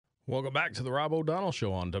Welcome back to the Rob O'Donnell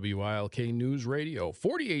Show on WILK News Radio.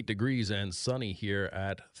 48 degrees and sunny here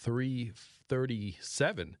at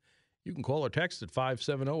 3:37. You can call or text at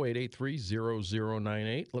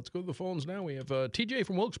 570-883-0098. Let's go to the phones now. We have TJ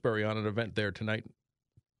from Wilkes-Barre on an event there tonight.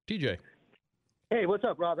 TJ. Hey, what's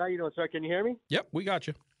up, Rob? How you doing, sir? Can you hear me? Yep, we got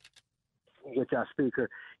you. Get that speaker.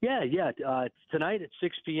 Yeah. Tonight at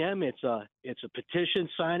 6 p.m., it's a petition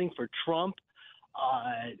signing for Trump.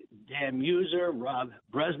 Dan Muser, Rob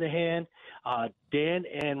Bresnahan, Dan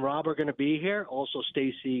and Rob are going to be here. Also,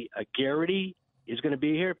 Stacey Garrity is going to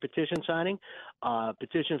be here. Petition signing for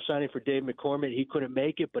Dave McCormick. He couldn't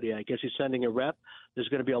make it, but I guess he's sending a rep. There's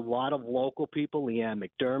going to be a lot of local people: Leanne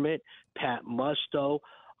McDermott, Pat Musto,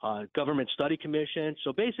 Government Study Commission.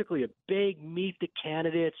 So basically, a big meet the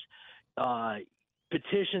candidates.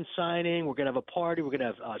 Petition signing. We're going to have a party. We're going to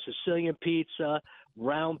have Sicilian pizza,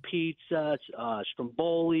 round pizza,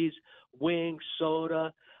 Strombolis, wings,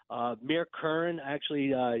 soda. Mayor Curran actually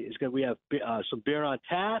is going to. We have some beer on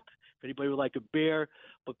tap. If anybody would like a beer,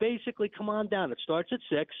 but basically, come on down. It starts at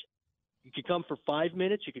 6. You could come for 5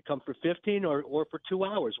 minutes. You could come for 15 or for 2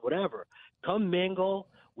 hours, whatever. Come mingle.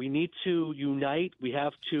 We need to unite. We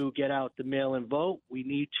have to get out the mail-in vote. We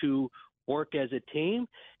need to work as a team.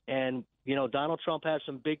 And, you know, Donald Trump has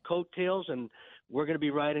some big coattails, and we're going to be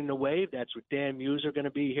riding the wave. That's what Dan Muser going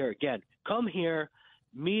to be here. Again, come here,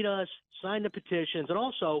 meet us, sign the petitions. And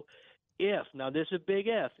also, now this is a big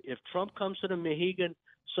if Trump comes to the Mohegan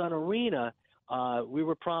Sun Arena, we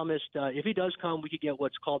were promised if he does come, we could get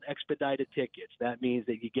what's called expedited tickets. That means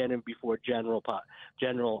that you get him before the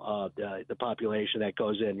population that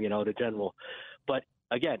goes in, the general. But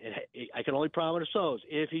again, I can only promise those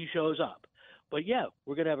if he shows up. But yeah,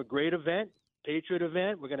 we're going to have a great event, Patriot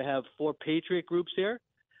event. We're going to have 4 Patriot groups here,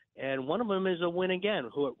 and one of them is a Win Again.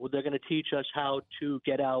 They're going to teach us how to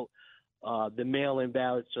get out the mail-in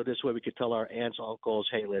ballot, so this way we could tell our aunts, uncles,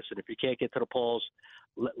 hey, listen, if you can't get to the polls,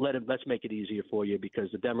 let's make it easier for you, because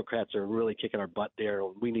the Democrats are really kicking our butt there.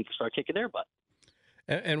 We need to start kicking their butt.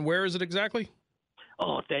 And where is it exactly?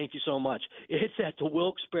 Oh, thank you so much. It's at the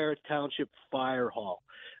Wilkes-Barre Township Fire Hall,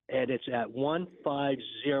 and it's at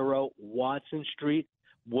 150 Watson Street,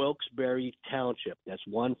 Wilkes-Barre Township. That's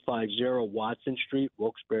 150 Watson Street,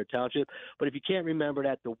 Wilkes-Barre Township. But if you can't remember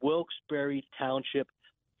that, the Wilkes-Barre Township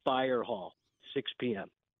Fire Hall, 6 p.m.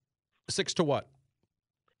 6 to what?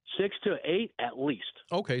 6 to 8 at least.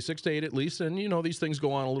 Okay, 6 to 8 at least. And, these things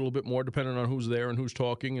go on a little bit more depending on who's there and who's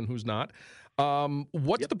talking and who's not.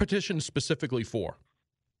 What's the petition specifically for?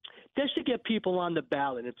 Just to get people on the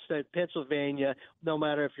ballot. It's Pennsylvania, no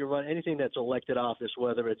matter if you run anything that's elected office,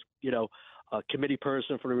 whether it's, a committee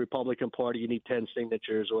person for the Republican Party, you need 10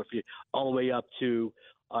 signatures, or if you all the way up to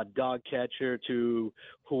a dog catcher to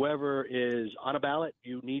whoever is on a ballot,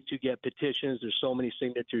 you need to get petitions. There's so many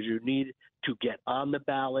signatures you need to get on the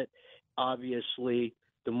ballot. Obviously,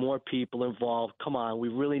 the more people involved, come on, we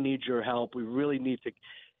really need your help. We really need to,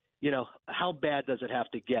 how bad does it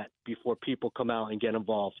have to get before people come out and get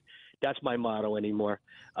involved? That's my motto anymore.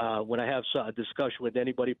 When I have a discussion with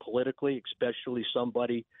anybody politically, especially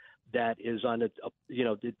somebody that is on that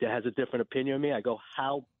has a different opinion of me, I go,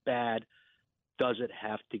 how bad does it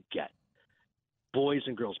have to get? Boys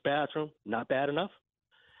and girls bathroom, not bad enough.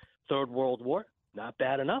 Third World War, not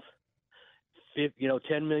bad enough. 10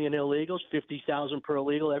 million illegals, 50,000 per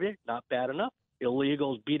illegal every day, not bad enough.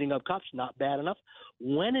 Illegals beating up cops, not bad enough.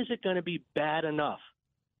 When is it going to be bad enough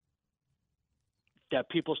that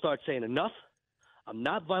people start saying enough? I'm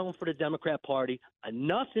not voting for the Democrat Party.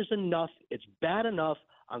 Enough is enough. It's bad enough.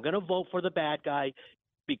 I'm going to vote for the bad guy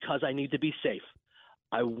because I need to be safe.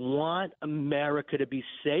 I want America to be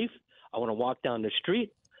safe. I want to walk down the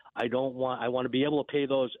street. I want to be able to pay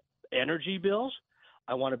those energy bills.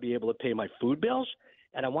 I want to be able to pay my food bills,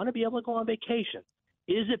 and I want to be able to go on vacation.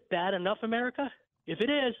 Is it bad enough, America? If it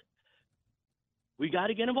is, we got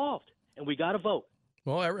to get involved, and we got to vote.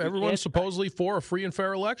 Well, everyone's supposedly for a free and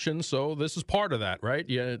fair election, so this is part of that, right?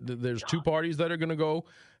 Yeah, there's 2 parties that are going to go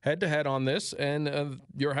head-to-head on this, and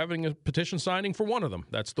you're having a petition signing for one of them.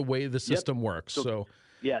 That's the way the system works. So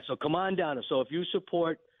come on down. So if you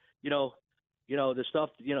support, the stuff,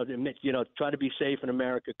 try to be safe in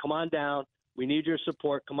America, come on down. We need your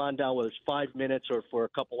support. Come on down, whether it's 5 minutes or for a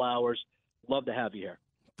couple hours. Love to have you here.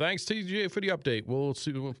 Thanks, TJ, for the update. We'll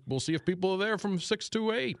see if people are there from 6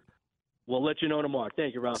 to 8. We'll let you know tomorrow.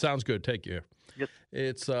 Thank you, Ron. Sounds good. Take care. Yes.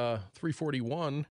 It's 3:41.